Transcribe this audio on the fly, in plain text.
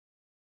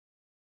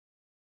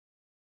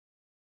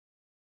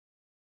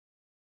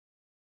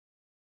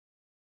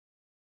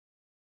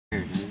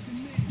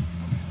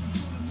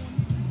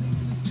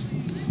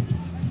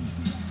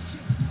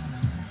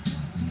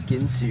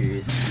getting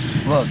serious.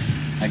 Look,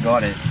 I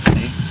got it.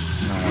 See?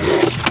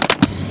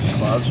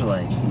 Clouds are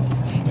like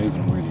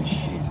Moving weird as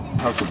shit.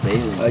 How's the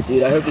Bailey? Alright,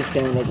 dude, I hope this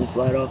camera doesn't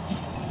slide off.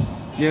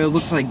 Yeah, it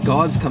looks like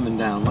God's coming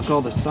down. Look at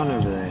all the sun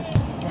over there.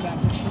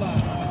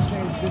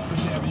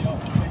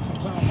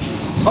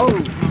 Oh!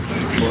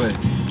 What?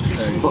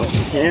 Fuck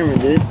the camera,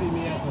 dude. This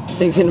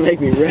thing's gonna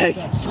make me wreck.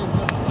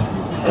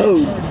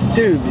 Oh,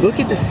 dude, look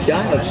at the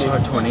sky I up saw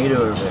here. a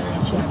tornado over there.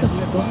 What the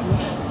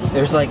fuck?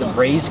 There's like a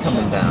breeze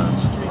coming down.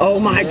 Oh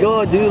my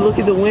god, dude, look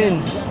at the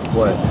wind.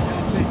 What?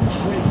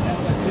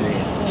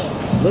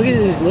 Look at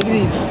this, this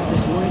wind.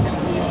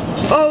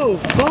 Oh,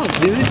 fuck,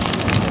 dude.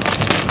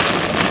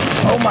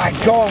 Oh my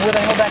god, where the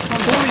hell that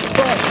come from? Holy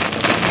fuck.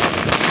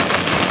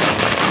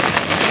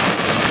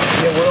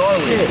 Yeah, where are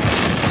we?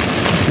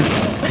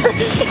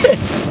 Shit.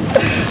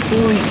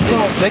 Holy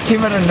fuck. That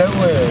came out of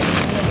nowhere.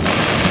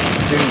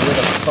 Dude, where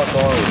the fuck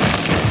are we?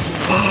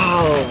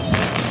 Wow.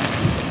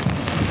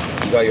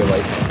 You got your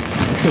license?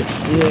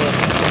 Yeah.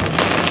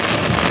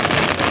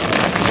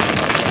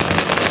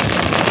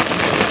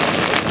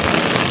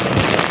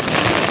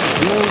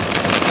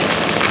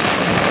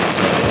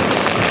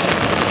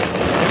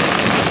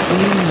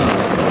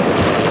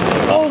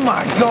 Oh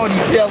my god, you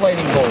see that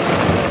lightning bolt?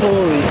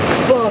 Holy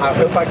fuck. I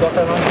hope I got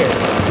that on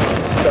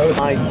camera. That was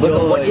My look,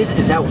 god. what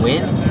is that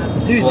wind?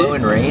 Dude,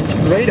 blowing rain?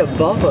 Right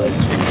above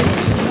us.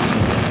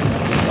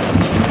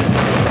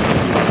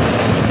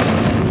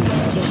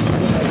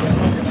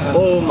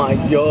 Oh my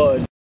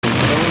god.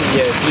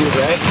 Yeah, if you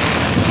wreck,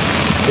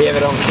 we have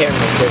it on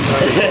camera, so it's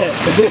not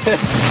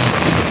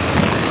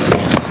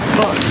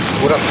Fuck.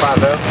 What up,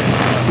 5-0?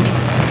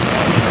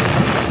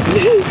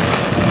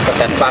 Got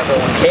that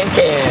 501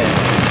 can.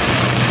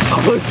 I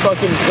almost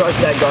fucking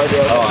crushed that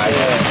guardrail. Oh, I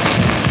know.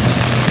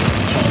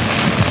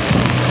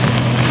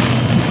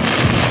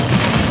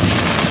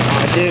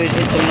 Oh, dude,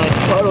 it's some nice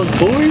puddles,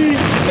 boy.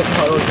 The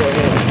puddles right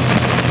here.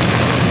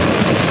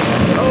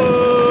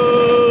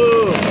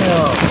 Oh.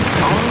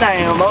 Calm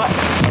down, boy.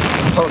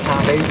 Whole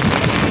time, baby.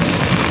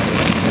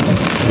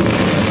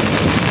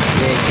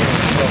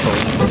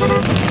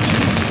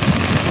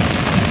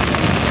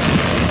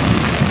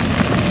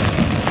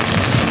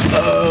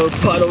 Oh,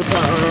 puddle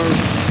time.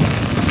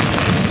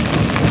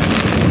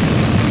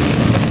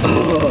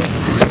 Oh,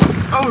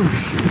 oh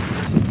shit.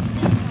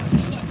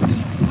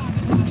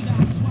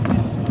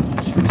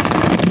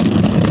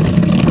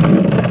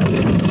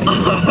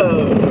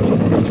 Oh.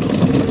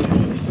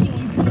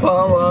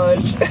 Come on.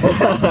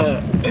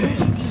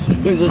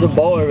 Dude, there's a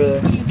ball over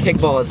there.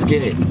 Kickball, let's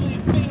get it.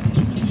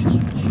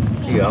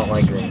 Dude, I don't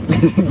like green.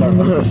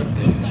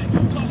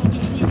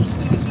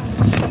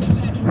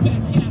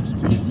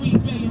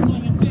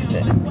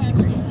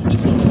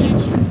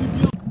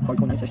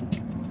 Hardcore night session.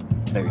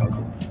 Very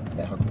hardcore.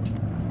 That hardcore.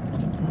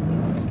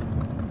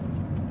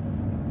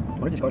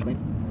 What if this car's clean?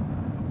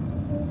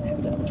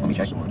 Let me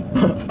check.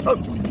 Oh!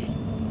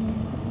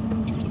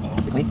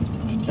 Is it clean?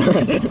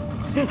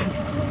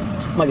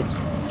 My good.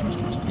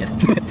 Yes.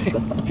 She's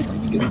good. She's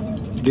clean. She's good.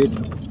 Good.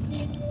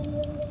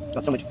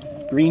 Got so much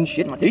green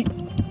shit in my teeth.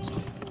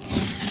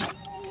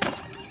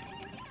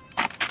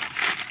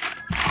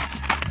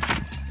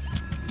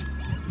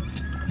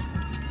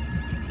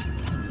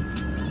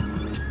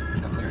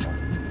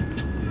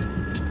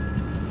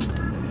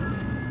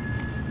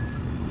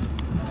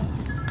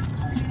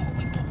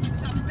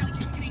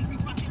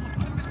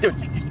 Dude,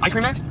 ice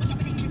cream man?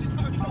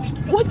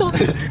 What the?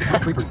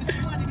 Creeper.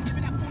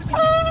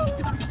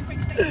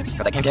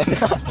 Got that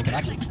can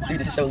actually. Dude,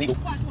 this is so illegal.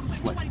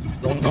 What?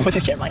 Don't know what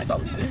this camera might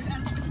probably do.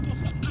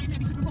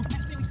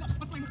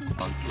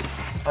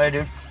 Hey,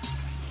 dude.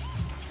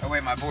 Oh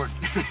wait, my board.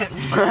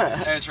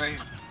 Hey, it's right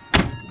here.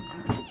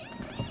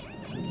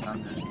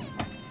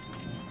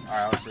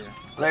 Alright, I'll see you.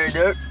 Later,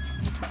 dude.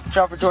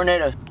 Shot for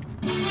tornadoes.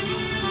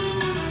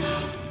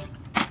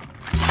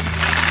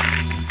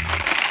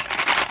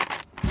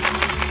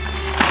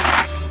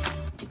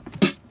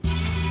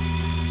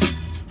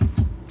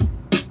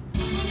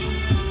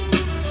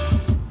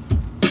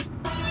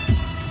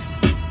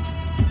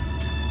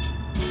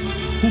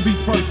 Who be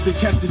first to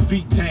catch this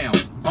beat down?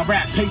 My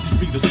rap pages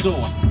be the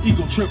source.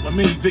 Ego trip with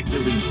many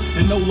victories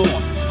and no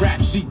loss.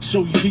 Rap sheets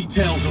show you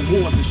details of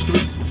wars and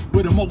streets.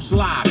 Where the most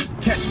live,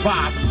 catch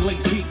vibe and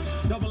blaze heat.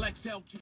 Double XL.